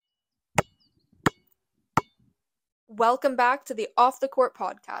Welcome back to the Off the Court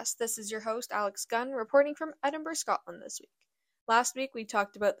podcast. This is your host, Alex Gunn, reporting from Edinburgh, Scotland this week. Last week, we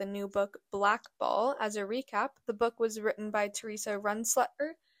talked about the new book, Black Ball. As a recap, the book was written by Teresa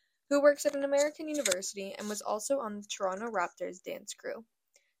Runsletter, who works at an American university and was also on the Toronto Raptors dance crew.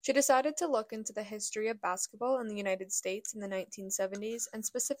 She decided to look into the history of basketball in the United States in the 1970s, and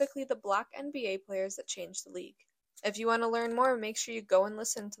specifically the black NBA players that changed the league. If you want to learn more, make sure you go and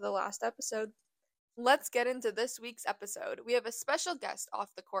listen to the last episode. Let's get into this week's episode. We have a special guest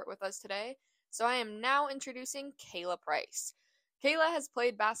off the court with us today, so I am now introducing Kayla Price. Kayla has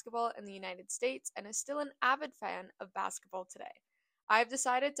played basketball in the United States and is still an avid fan of basketball today. I've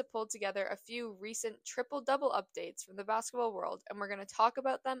decided to pull together a few recent triple-double updates from the basketball world, and we're going to talk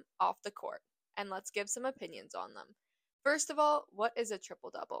about them off the court, and let's give some opinions on them. First of all, what is a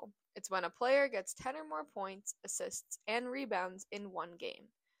triple-double? It's when a player gets 10 or more points, assists, and rebounds in one game.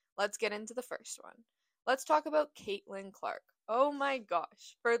 Let's get into the first one. Let's talk about Caitlin Clark. Oh my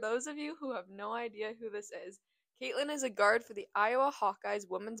gosh. For those of you who have no idea who this is, Caitlin is a guard for the Iowa Hawkeyes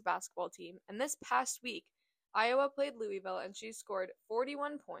women's basketball team, and this past week, Iowa played Louisville and she scored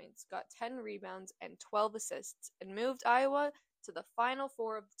 41 points, got 10 rebounds, and 12 assists, and moved Iowa to the Final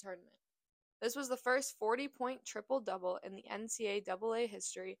Four of the tournament. This was the first 40-point triple-double in the NCAA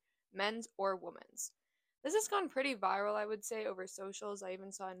history, men's or women's. This has gone pretty viral, I would say, over socials. I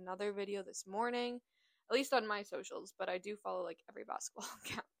even saw another video this morning, at least on my socials, but I do follow, every basketball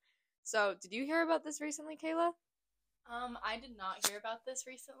account. So, did you hear about this recently, Kayla? I did not hear about this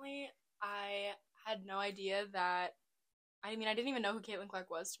recently. I had no idea that, I didn't even know who Caitlin Clark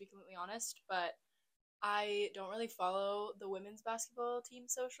was, to be completely honest, but I don't really follow the women's basketball team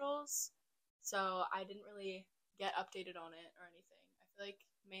socials, so I didn't really get updated on it or anything. I feel like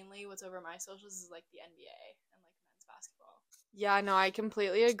mainly what's over my socials is, the NBA and, men's basketball. Yeah, no, I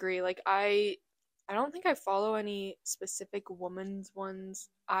completely agree. I don't think I follow any specific women's ones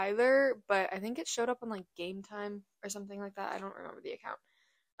either, but I think it showed up on, Game Time or something like that. I don't remember the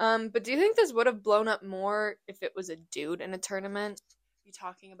account. But do you think this would have blown up more if it was a dude in a tournament? Be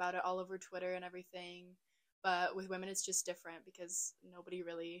talking about it all over Twitter and everything, but with women it's just different because nobody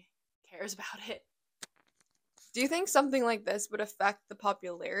really cares about it. Do you think something like this would affect the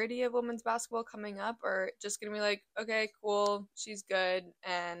popularity of women's basketball coming up, or just gonna be okay, cool, she's good,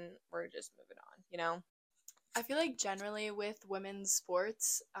 and we're just moving on, you know? I feel like generally with women's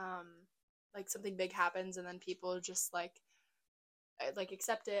sports, something big happens and then people just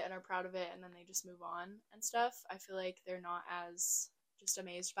accept it and are proud of it and then they just move on and stuff. I feel like they're not as just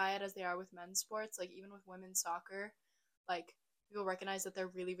amazed by it as they are with men's sports. Even with women's soccer, people recognize that they're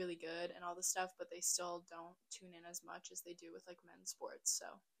really, really good and all this stuff, but they still don't tune in as much as they do with men's sports. So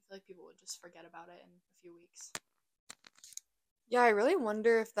I feel like people would just forget about it in a few weeks. Yeah, I really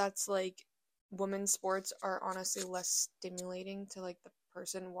wonder if that's women's sports are honestly less stimulating to the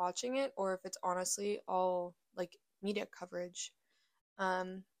person watching it, or if it's honestly all media coverage.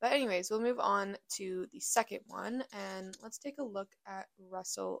 But anyways, we'll move on to the second one, and let's take a look at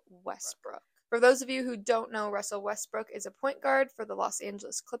Russell Westbrook. For those of you who don't know, Russell Westbrook is a point guard for the Los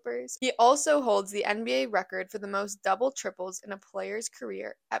Angeles Clippers. He also holds the NBA record for the most double triples in a player's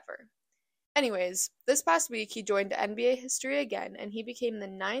career ever. Anyways, this past week he joined NBA history again, and he became the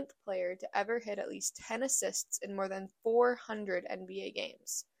 9th player to ever hit at least 10 assists in more than 400 NBA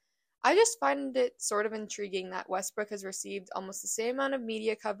games. I just find it sort of intriguing that Westbrook has received almost the same amount of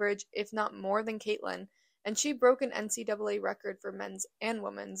media coverage, if not more than Caitlin, and she broke an NCAA record for men's and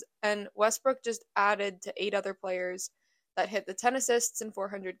women's, and Westbrook just added to 8 other players that hit the 10 assists in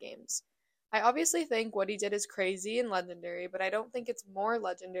 400 games. I obviously think what he did is crazy and legendary, but I don't think it's more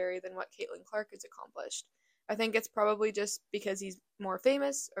legendary than what Caitlin Clark has accomplished. I think it's probably just because he's more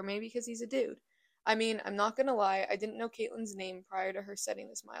famous, or maybe because he's a dude. I'm not gonna lie, I didn't know Caitlin's name prior to her setting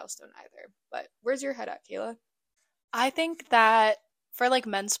this milestone either, but where's your head at, Kayla? I think that for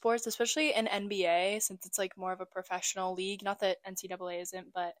men's sports, especially in NBA, since it's more of a professional league, not that NCAA isn't,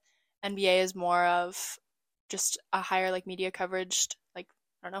 but NBA is more of just a higher media coverage,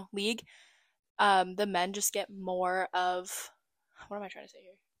 league. The men just get more of, what am I trying to say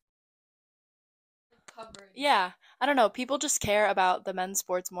here? Coverage. Yeah, I don't know. People just care about the men's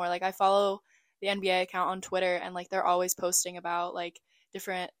sports more. I follow the NBA account on Twitter, and they're always posting about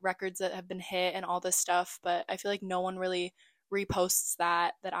different records that have been hit and all this stuff. But I feel like no one really reposts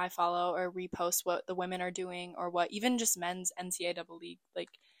that I follow, or reposts what the women are doing, or what even just men's NCAA league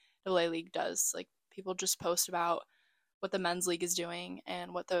AA league does. People just post about what the men's league is doing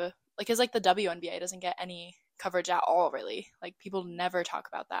and what the because the WNBA doesn't get any coverage at all, really. People never talk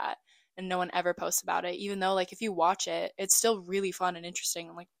about that, and no one ever posts about it, even though if you watch it, it's still really fun and interesting,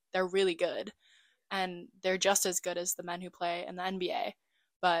 and they're really good. and they're just as good as the men who play in the NBA.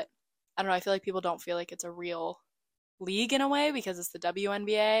 But I don't know, I feel like people don't feel like it's a real league in a way because it's the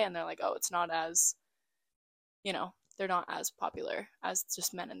WNBA, and they're like, oh, it's not as, they're not as popular as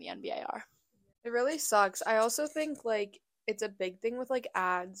just men in the NBA are. It really sucks. I also think like it's a big thing with like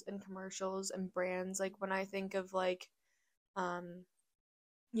ads and commercials and brands. Like when I think of like um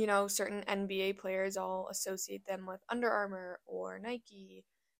certain NBA players, I'll associate them with Under Armour or Nike,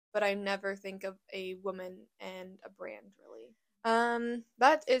 but I never think of a woman and a brand really.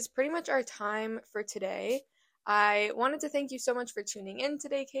 That is pretty much our time for today. I wanted to thank you so much for tuning in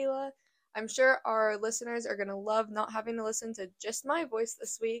today, Kayla. I'm sure our listeners are going to love not having to listen to just my voice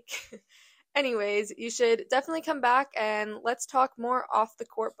this week. Anyways, you should definitely come back and let's talk more off the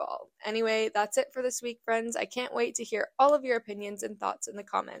court ball. Anyway, that's it for this week, friends. I can't wait to hear all of your opinions and thoughts in the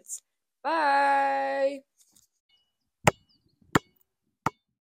comments. Bye!